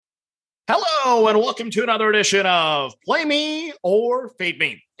Hello, and welcome to another edition of Play Me or Fade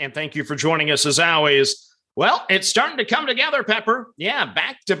Me. And thank you for joining us as always. Well, it's starting to come together, Pepper. Yeah,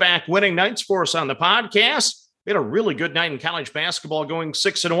 back-to-back winning nights for us on the podcast. We had a really good night in college basketball going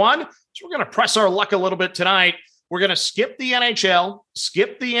 6-1. So we're going to press our luck a little bit tonight. We're going to skip the NHL,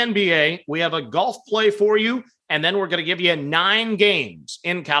 skip the NBA. We have a golf play for you, and then we're going to give you 9 games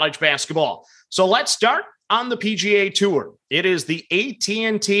in college basketball. So let's start on the PGA Tour. It is the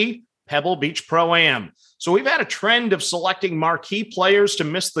AT&T Pebble Beach Pro-Am. So we've had a trend of selecting marquee players to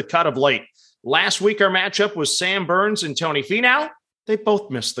miss the cut of late. Last week, our matchup was Sam Burns and Tony Finau. They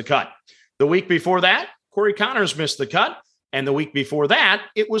both missed the cut. The week before that, Corey Connors missed the cut. And the week before that,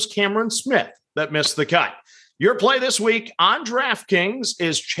 it was Cameron Smith that missed the cut. Your play this week on DraftKings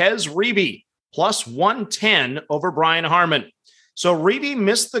is Ches Reavie, plus 110 over Brian Harman. So Reavie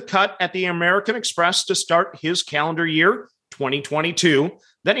missed the cut at the American Express to start his calendar year, 2022.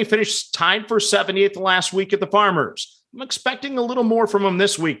 Then he finished tied for 70th last week at the Farmers. I'm expecting a little more from him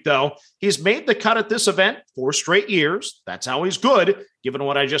this week, though. He's made the cut at this event 4 straight years. That's always good, given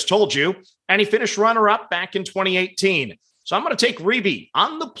what I just told you. And he finished runner-up back in 2018. So I'm going to take Reavie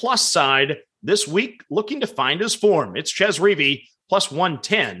on the plus side this week, looking to find his form. It's Ches Reavie, plus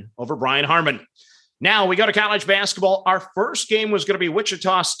 110 over Brian Harman. Now we go to college basketball. Our first game was going to be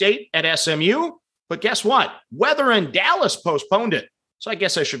Wichita State at SMU. But guess what? Weather in Dallas postponed it. So I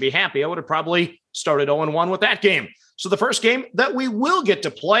guess I should be happy. I would have probably started 0-1 with that game. So the first game that we will get to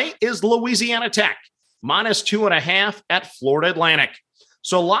play is Louisiana Tech, minus 2.5 at Florida Atlantic.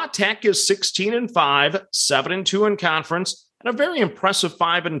 So La Tech is 16-5, 7-2 in conference, and a very impressive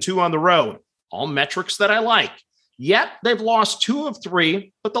 5-2 on the road. All metrics that I like. Yet they've lost 2 of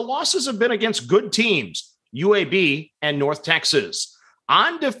 3, but the losses have been against good teams, UAB and North Texas.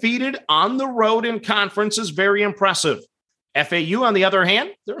 Undefeated on the road in conference is very impressive. FAU, on the other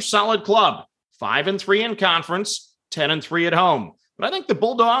hand, they're a solid club, 5-3 in conference, 10-3 at home. But I think the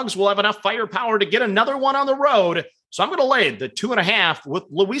Bulldogs will have enough firepower to get another one on the road. So I'm going to lay the 2.5 with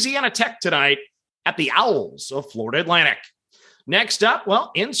Louisiana Tech tonight at the Owls of Florida Atlantic. Next up,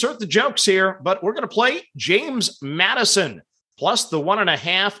 well, insert the jokes here, but we're going to play James Madison plus the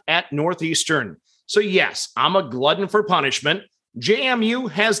 1.5 at Northeastern. So yes, I'm a glutton for punishment. JMU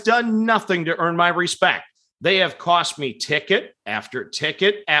has done nothing to earn my respect. They have cost me ticket after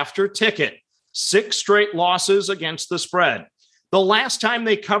ticket after ticket. 6 straight losses against the spread. The last time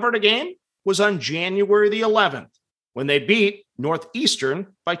they covered a game was on January the 11th, when they beat Northeastern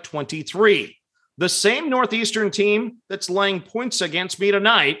by 23. The same Northeastern team that's laying points against me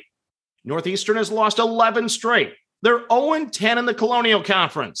tonight. Northeastern has lost 11 straight. They're 0-10 in the Colonial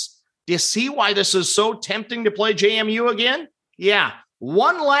Conference. Do you see why this is so tempting to play JMU again? Yeah.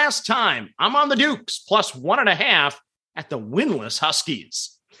 One last time, I'm on the Dukes, plus 1.5 at the winless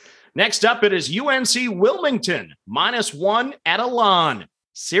Huskies. Next up, it is UNC Wilmington, minus 1 at Elan.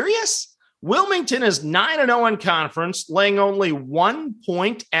 Serious? Wilmington is 9-0 in conference, laying only 1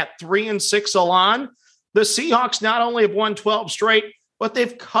 point at 3-6 Elan. The Seahawks not only have won 12 straight, but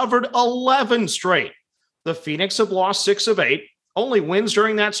they've covered 11 straight. The Phoenix have lost 6 of 8. Only wins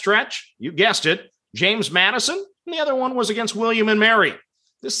during that stretch, you guessed it, James Madison. And the other one was against William and Mary.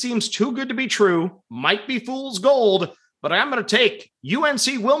 This seems too good to be true. Might be fool's gold, but I'm going to take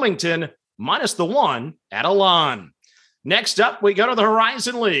UNC Wilmington minus the 1 at Elan. Next up, we go to the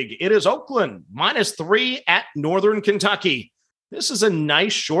Horizon League. It is Oakland minus 3 at Northern Kentucky. This is a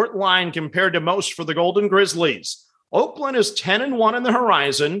nice short line compared to most for the Golden Grizzlies. Oakland is 10-1 in the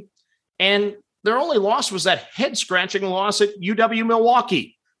Horizon, and their only loss was that head-scratching loss at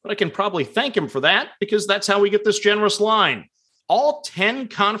UW-Milwaukee. But I can probably thank him for that because that's how we get this generous line. All 10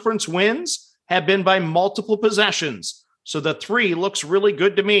 conference wins have been by multiple possessions. So the 3 looks really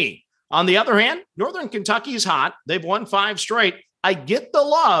good to me. On the other hand, Northern Kentucky is hot. They've won 5 straight. I get the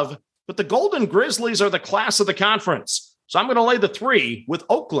love, but the Golden Grizzlies are the class of the conference. So I'm going to lay the 3 with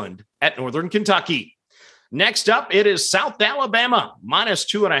Oakland at Northern Kentucky. Next up, it is South Alabama, minus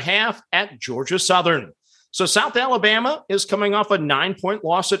 2.5 at Georgia Southern. So South Alabama is coming off a 9-point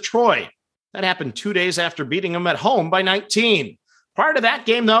loss at Troy. That happened 2 days after beating them at home by 19. Prior to that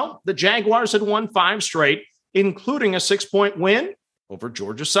game, though, the Jaguars had won 5 straight, including a 6-point win over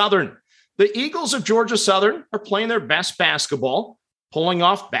Georgia Southern. The Eagles of Georgia Southern are playing their best basketball, pulling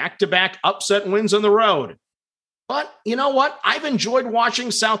off back-to-back upset wins on the road. But you know what? I've enjoyed watching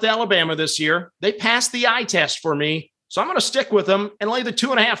South Alabama this year. They passed the eye test for me, so I'm going to stick with them and lay the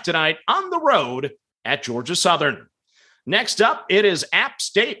 2.5 tonight on the road at Georgia Southern. Next up, it is App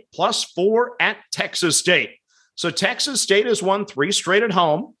State plus 4 at Texas State. So Texas State has won 3 straight at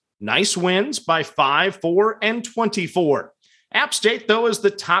home. Nice wins by 5, 4, and 24. App State, though, is the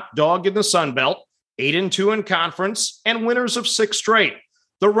top dog in the Sun Belt, 8-2 in conference, and winners of 6 straight.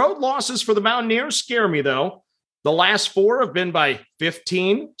 The road losses for the Mountaineers scare me, though. The last 4 have been by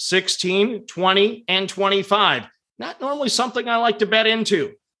 15, 16, 20, and 25. Not normally something I like to bet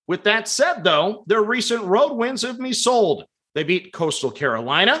into. With that said, though, their recent road wins have me sold. They beat Coastal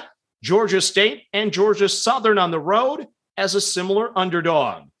Carolina, Georgia State, and Georgia Southern on the road as a similar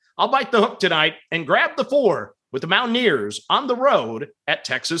underdog. I'll bite the hook tonight and grab the 4 with the Mountaineers on the road at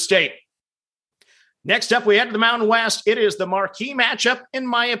Texas State. Next up, we head to the Mountain West. It is the marquee matchup, in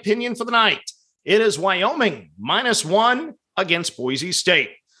my opinion, for the night. It is Wyoming -1 against Boise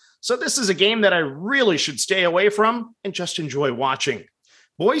State. So this is a game that I really should stay away from and just enjoy watching.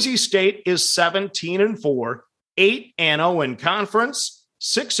 Boise State is 17-4, 8-0 in conference,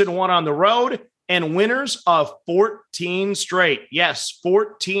 6-1 on the road, and winners of 14 straight. Yes,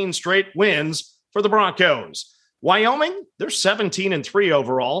 14 straight wins for the Broncos. Wyoming, they're 17-3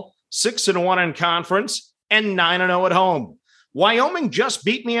 overall, 6-1 in conference, and 9-0 at home. Wyoming just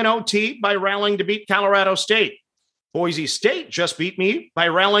beat me in OT by rallying to beat Colorado State. Boise State just beat me by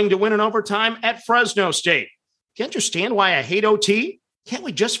rallying to win in overtime at Fresno State. Do you understand why I hate OT? Can't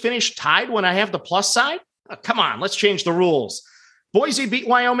we just finish tied when I have the plus side? Oh, come on, let's change the rules. Boise beat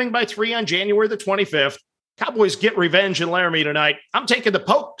Wyoming by 3 on January the 25th. Cowboys get revenge in Laramie tonight. I'm taking the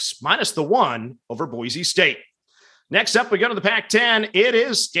Pokes -1 over Boise State. Next up, we go to the Pac-10. It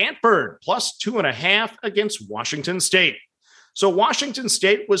is Stanford +2.5 against Washington State. So Washington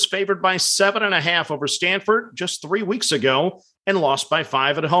State was favored by 7.5 over Stanford just 3 weeks ago and lost by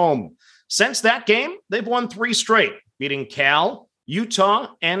 5 at home. Since that game, they've won 3 straight, beating Cal,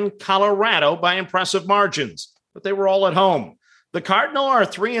 Utah, and Colorado by impressive margins, but they were all at home. The Cardinals are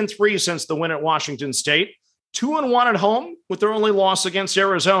 3-3 since the win at Washington State, 2-1 at home with their only loss against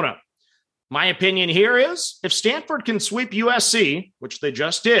Arizona. My opinion here is if Stanford can sweep USC, which they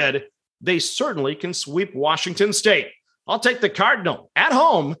just did, they certainly can sweep Washington State. I'll take the Cardinal at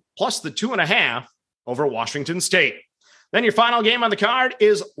home plus the 2.5 over Washington State. Then your final game on the card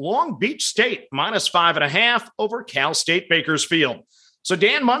is Long Beach State -5.5 over Cal State Bakersfield. So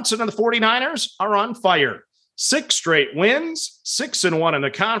Dan Munson and the 49ers are on fire. 6 straight wins, 6-1 in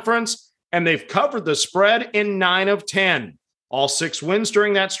the conference, and they've covered the spread in 9 of 10. All 6 wins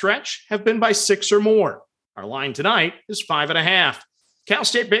during that stretch have been by 6 or more. Our line tonight is 5.5. Cal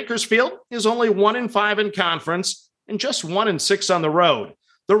State Bakersfield is only 1-5 in conference and just 1-6 on the road.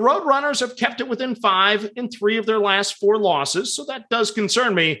 The Roadrunners have kept it within 5 in 3 of their last 4 losses, so that does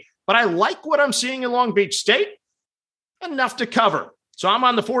concern me, but I like what I'm seeing in Long Beach State. Enough to cover. So I'm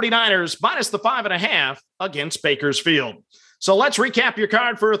on the 49ers minus the 5.5 against Bakersfield. So let's recap your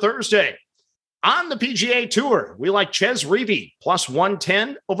card for Thursday. On the PGA Tour, we like Ches Reavie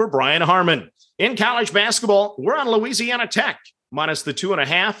 +110 over Brian Harman. In college basketball, we're on Louisiana Tech minus the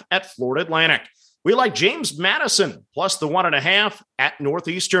 2.5 at Florida Atlantic. We like James Madison plus the 1.5 at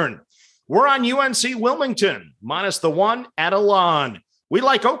Northeastern. We're on UNC Wilmington minus the 1 at Elan. We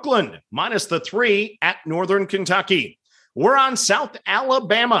like Oakland minus the 3 at Northern Kentucky. We're on South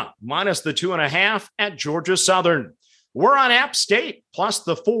Alabama minus the 2.5 at Georgia Southern. We're on App State plus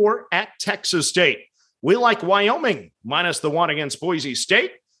the 4 at Texas State. We like Wyoming minus the 1 against Boise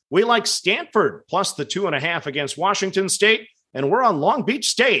State. We like Stanford plus the 2.5 against Washington State. And we're on Long Beach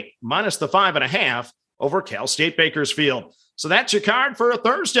State minus the 5.5 over Cal State Bakersfield. So that's your card for a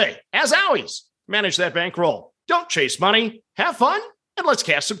Thursday. As always, manage that bankroll. Don't chase money. Have fun, and let's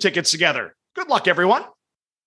cash some tickets together. Good luck, everyone.